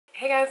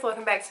Hey guys,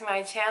 welcome back to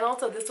my channel.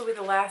 So this will be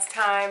the last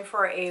time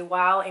for a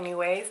while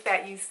anyways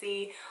that you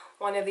see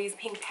one of these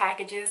pink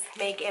packages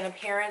make an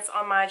appearance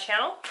on my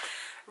channel.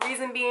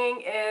 Reason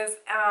being is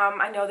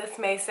I know this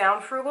may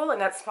sound frugal, and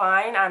that's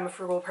fine. I'm a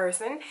frugal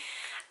person.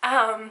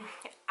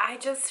 I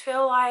just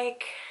feel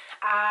like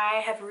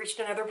I have reached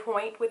another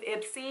point with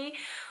Ipsy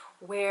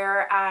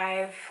where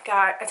I've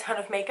got a ton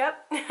of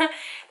makeup that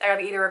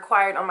I've either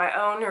acquired on my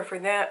own or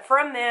from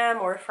them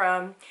or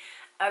from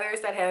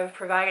others that have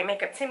provided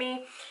makeup to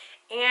me.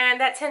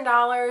 And that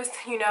 $10,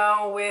 you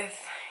know, with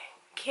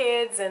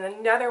kids and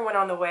another one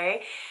on the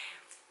way,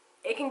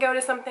 it can go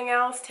to something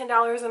else,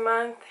 $10 a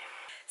month.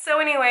 So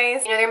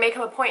anyways, you know, there may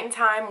come a point in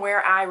time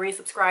where I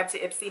resubscribe to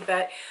Ipsy,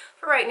 but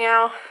for right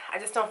now, I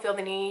just don't feel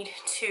the need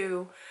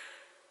to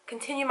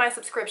continue my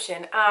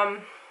subscription.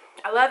 I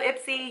love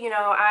Ipsy. You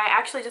know, I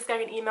actually just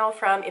got an email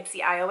from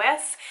Ipsy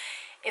iOS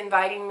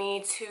inviting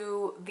me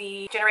to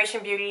the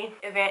Generation Beauty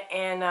event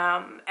in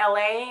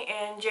LA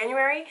in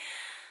January.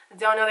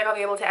 Don't know that I'll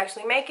be able to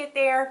actually make it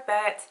there,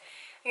 but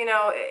you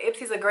know,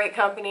 Ipsy's a great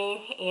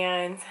company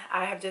and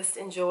I have just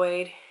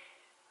enjoyed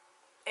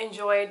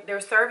their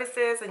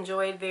services,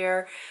 enjoyed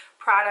their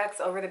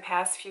products over the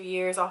past few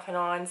years off and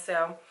on.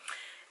 So,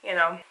 you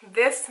know,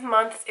 this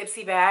month's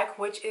Ipsy bag,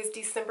 which is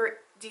December's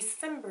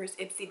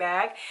Ipsy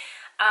bag,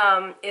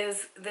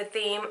 is the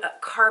theme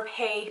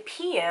Carpe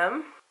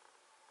PM.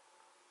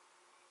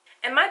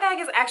 And my bag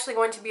is actually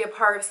going to be a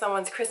part of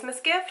someone's Christmas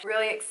gift.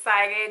 Really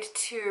excited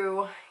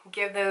to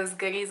give those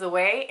goodies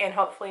away, and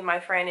hopefully my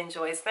friend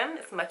enjoys them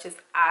as much as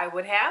I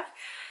would have.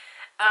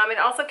 It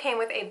also came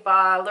with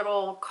a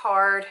little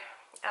card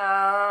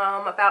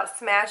about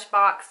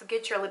Smashbox.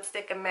 Get your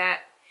lipstick a matte.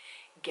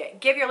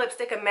 Give your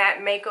lipstick a matte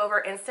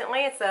makeover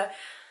instantly. It's a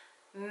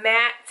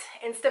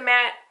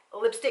Instamatte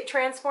lipstick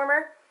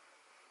transformer.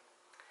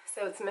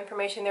 So it's some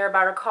information there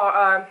about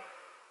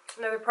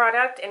another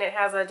product, and it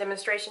has a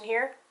demonstration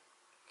here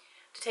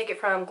to take it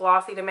from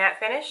glossy to matte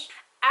finish.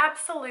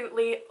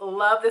 Absolutely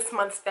love this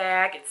month's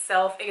bag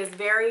itself. It is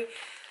very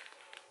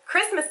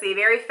Christmassy,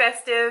 very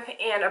festive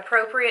and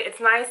appropriate. It's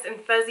nice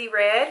and fuzzy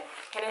red,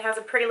 and it has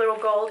a pretty little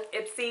gold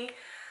Ipsy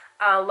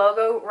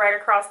logo right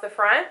across the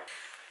front.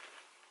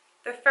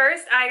 The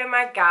first item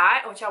I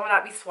got, which I will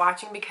not be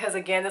swatching because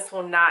again this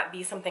will not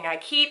be something I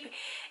keep,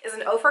 is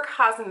an Ofra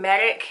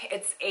Cosmetic.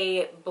 It's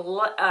a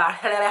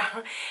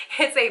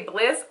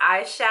Bliss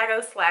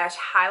eyeshadow slash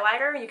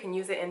highlighter. You can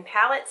use it in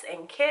palettes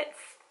and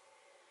kits.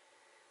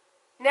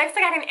 Next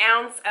I got an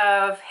ounce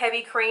of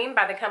heavy cream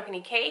by the company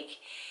Cake.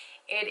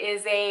 It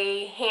is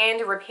a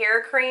hand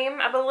repair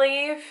cream, I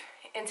believe.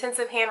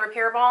 Intensive hand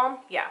repair balm.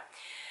 Yeah.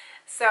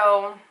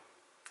 So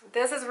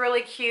this is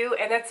really cute,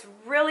 and that's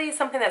really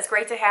something that's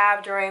great to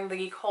have during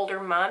the colder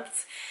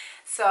months.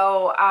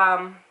 So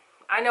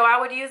I know I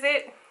would use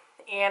it,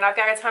 and I've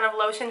got a ton of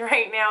lotion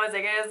right now as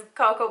it is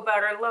cocoa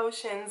butter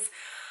lotions,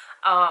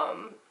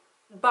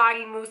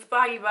 body mousse,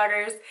 body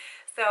butters.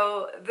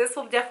 So this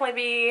will definitely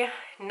be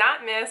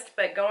not missed,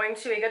 but going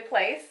to a good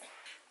place.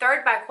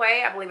 Third by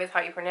Quay, I believe is how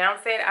you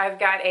pronounce it. I've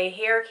got a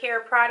hair care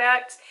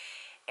product,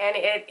 and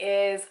it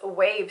is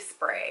Wave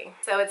Spray.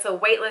 So it's a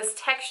weightless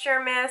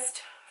texture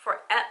mist for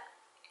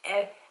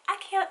I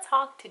can't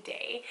talk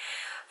today,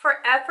 for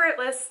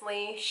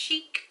effortlessly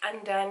chic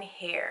undone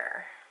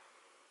hair,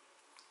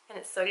 and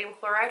it's sodium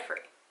chloride free.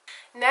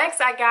 Next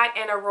I got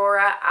an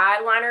Aurora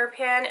eyeliner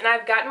pen, and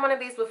I've gotten one of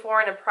these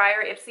before in a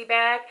prior Ipsy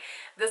bag.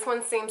 This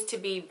one seems to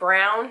be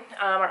brown.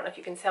 I don't know if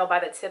you can tell by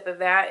the tip of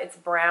that, it's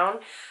brown.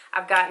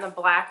 I've gotten a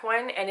black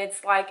one, and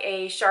it's like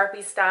a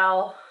Sharpie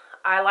style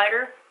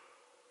eyeliner.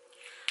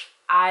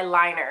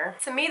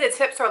 To me, the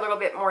tips are a little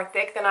bit more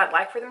thick than I'd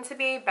like for them to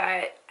be,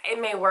 but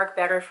it may work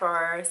better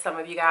for some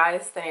of you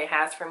guys than it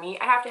has for me.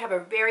 I have to have a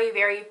very,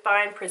 very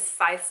fine,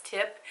 precise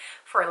tip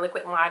for a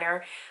liquid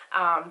liner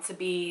to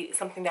be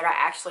something that I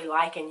actually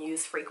like and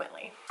use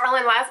frequently.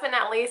 And last but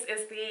not least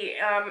is the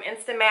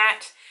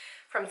Instamatte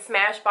from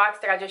Smashbox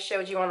that I just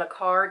showed you on the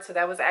card. So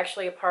that was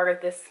actually a part of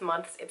this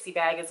month's Ipsy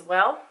bag as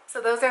well. So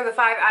those are the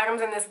 5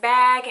 items in this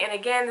bag. And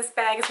again, this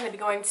bag is going to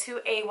be going to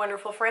a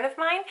wonderful friend of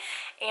mine,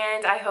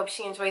 and I hope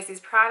she enjoys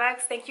these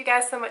products. Thank you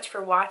guys so much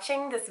for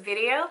watching this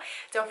video.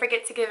 Don't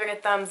forget to give it a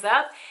thumbs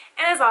up.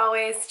 And as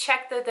always,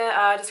 check the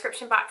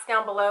description box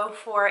down below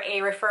for a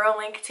referral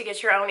link to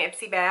get your own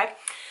Ipsy bag.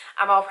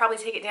 I'll probably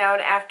take it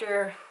down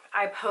after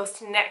I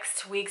post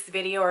next week's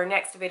video or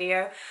next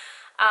video,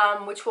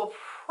 which will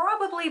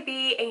probably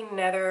be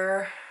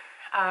another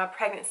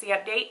pregnancy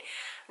update.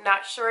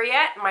 Not sure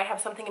yet. Might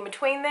have something in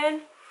between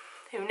then.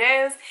 Who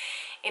knows?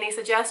 Any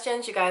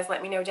suggestions, you guys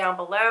let me know down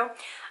below.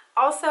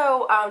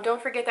 Also,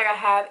 don't forget that I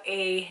have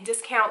a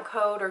discount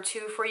code or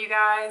 2 for you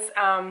guys.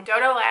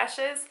 Dodo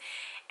Lashes,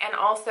 and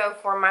also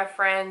for my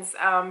friend's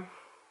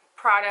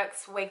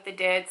products, Wake the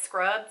Dead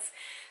scrubs.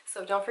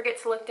 So don't forget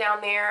to look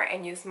down there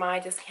and use my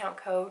discount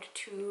code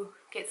to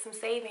get some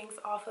savings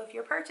off of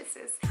your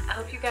purchases. I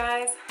hope you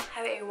guys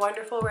have a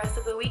wonderful rest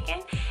of the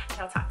weekend,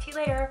 and I'll talk to you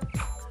later.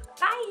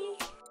 Bye!